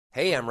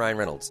Hey, I'm Ryan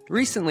Reynolds.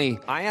 Recently,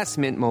 I asked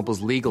Mint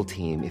Mobile's legal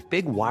team if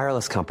big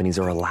wireless companies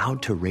are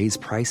allowed to raise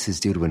prices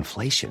due to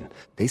inflation.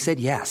 They said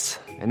yes.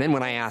 And then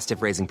when I asked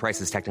if raising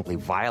prices technically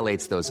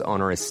violates those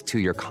onerous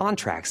two-year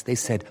contracts, they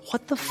said,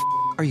 "What the f***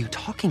 are you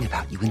talking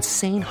about, you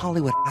insane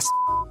Hollywood ass?"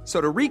 So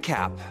to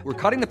recap, we're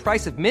cutting the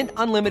price of Mint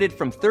Unlimited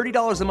from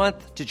 $30 a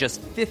month to just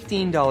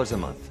 $15 a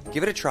month.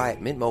 Give it a try at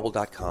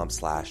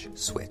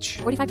mintmobile.com/switch.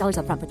 $45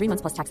 up front for 3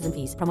 months plus taxes and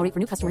fees. Promo rate for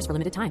new customers for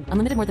limited time.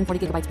 Unlimited more than 40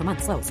 gigabytes per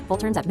month. Slows full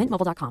terms at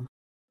mintmobile.com.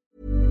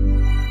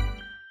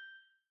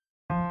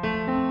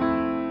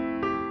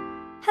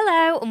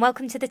 Hello and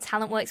welcome to the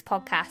TalentWorks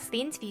podcast,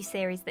 the interview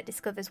series that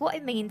discovers what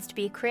it means to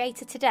be a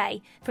creator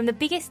today from the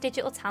biggest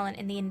digital talent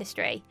in the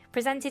industry.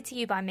 Presented to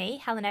you by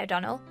me, Helen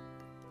O'Donnell.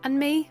 And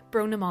me,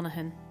 Brona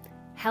Monaghan.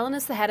 Helen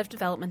is the head of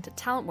development at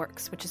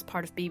TalentWorks, which is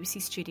part of BBC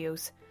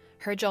Studios.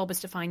 Her job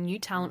is to find new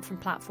talent from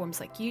platforms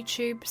like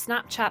YouTube,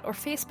 Snapchat or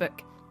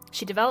Facebook.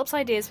 She develops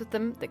ideas with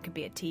them that could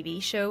be a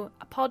TV show,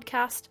 a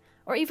podcast,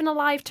 or even a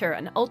live tour,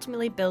 and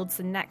ultimately builds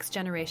the next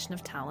generation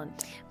of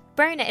talent.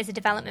 Brona is a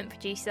development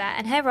producer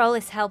and her role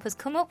is to help us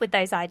come up with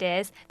those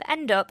ideas that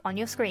end up on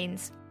your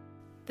screens.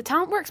 The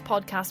TalentWorks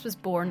podcast was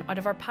born out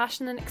of our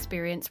passion and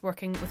experience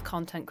working with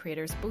content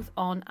creators both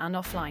on and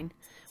offline.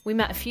 We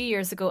met a few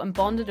years ago and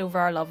bonded over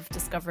our love of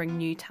discovering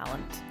new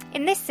talent.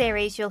 In this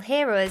series, you'll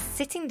hear us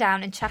sitting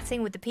down and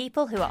chatting with the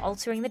people who are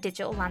altering the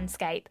digital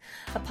landscape.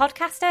 A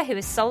podcaster who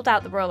has sold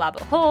out the Royal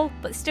Albert Hall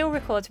but still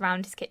records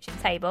around his kitchen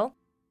table.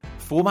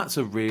 Formats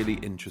are really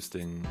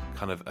interesting,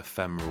 kind of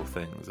ephemeral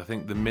things. I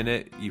think the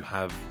minute you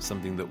have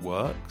something that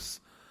works,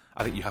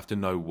 I think you have to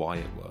know why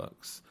it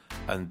works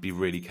and be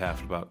really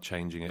careful about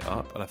changing it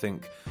up. And I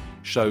think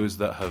shows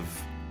that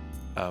have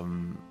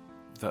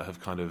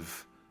kind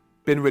of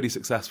been really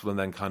successful and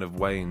then kind of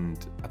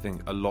waned, I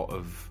think a lot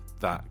of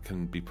that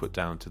can be put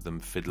down to them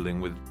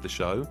fiddling with the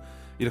show.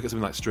 You look at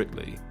something like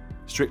Strictly.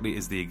 Strictly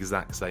is the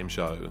exact same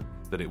show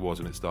that it was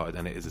when it started,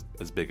 and it is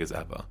as big as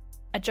ever.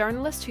 A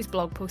journalist whose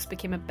blog post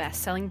became a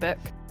best-selling book.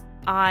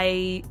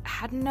 I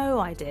had no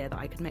idea that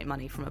I could make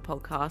money from a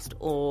podcast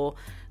or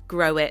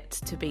grow it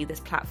to be this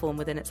platform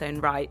within its own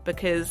right,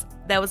 because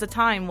there was a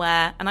time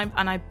where, and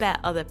I bet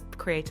other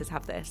creators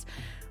have this,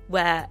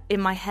 where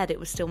in my head it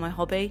was still my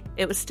hobby.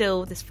 It was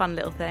still this fun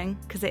little thing,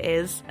 because it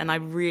is, and I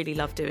really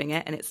love doing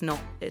it, and it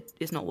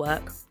is not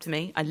work to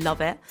me. I love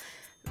it.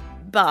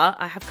 But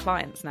I have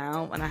clients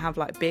now, and I have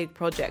like big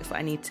projects that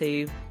I need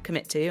to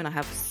commit to, and I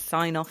have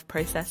sign-off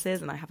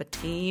processes, and I have a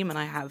team, and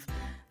I have,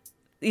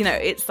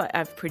 it's like I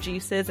have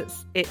producers.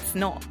 It's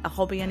not a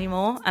hobby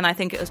anymore, and I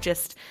think it was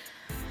just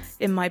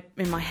in my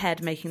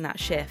head making that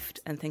shift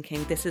and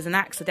thinking this is an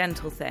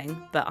accidental thing,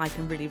 but I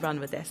can really run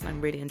with this, and I'm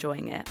really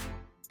enjoying it.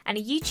 And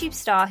a YouTube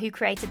star who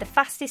created the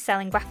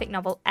fastest-selling graphic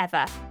novel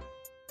ever.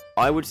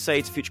 I would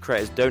say to future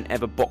creators, don't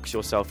ever box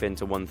yourself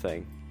into one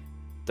thing.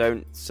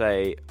 Don't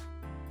say,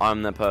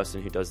 I'm the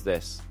person who does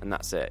this, and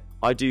that's it.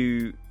 I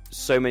do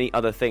so many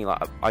other things.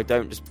 Like, I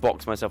don't just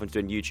box myself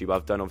into doing YouTube.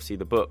 I've done, obviously,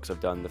 the books,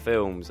 I've done the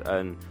films,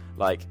 and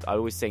I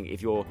always think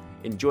if you're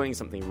enjoying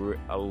something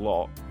a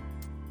lot,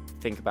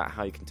 think about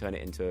how you can turn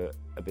it into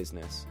a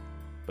business,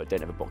 but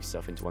don't ever box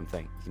yourself into one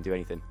thing. You can do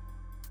anything.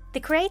 The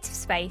creative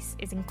space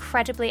is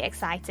incredibly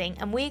exciting,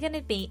 and we're going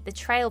to meet the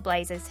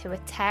trailblazers who are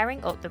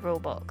tearing up the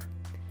rulebook.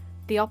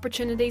 The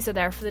opportunities are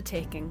there for the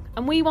taking,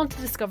 and we want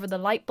to discover the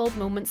lightbulb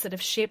moments that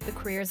have shaped the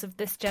careers of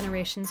this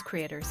generation's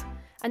creators,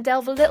 and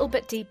delve a little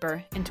bit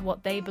deeper into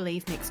what they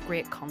believe makes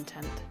great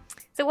content.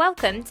 So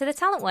welcome to the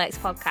TalentWorks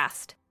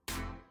podcast.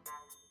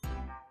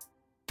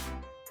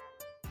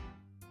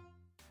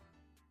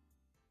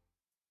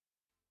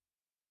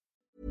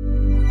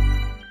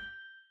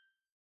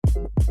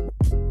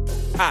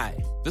 Hi,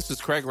 this is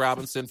Craig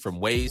Robinson from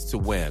Ways to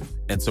Win,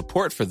 and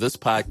support for this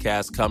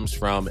podcast comes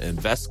from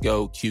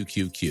Invesco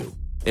QQQ.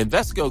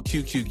 Invesco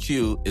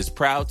QQQ is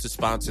proud to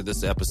sponsor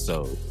this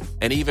episode,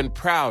 and even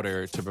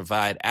prouder to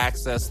provide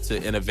access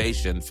to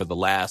innovation for the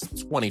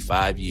last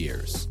 25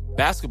 years.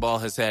 Basketball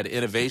has had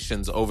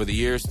innovations over the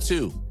years,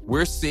 too.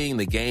 We're seeing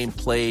the game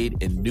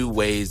played in new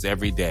ways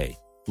every day.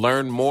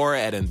 Learn more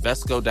at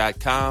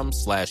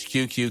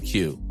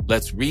Invesco.com/QQQ.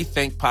 Let's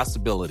rethink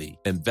possibility.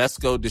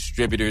 Invesco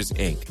Distributors,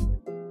 Inc.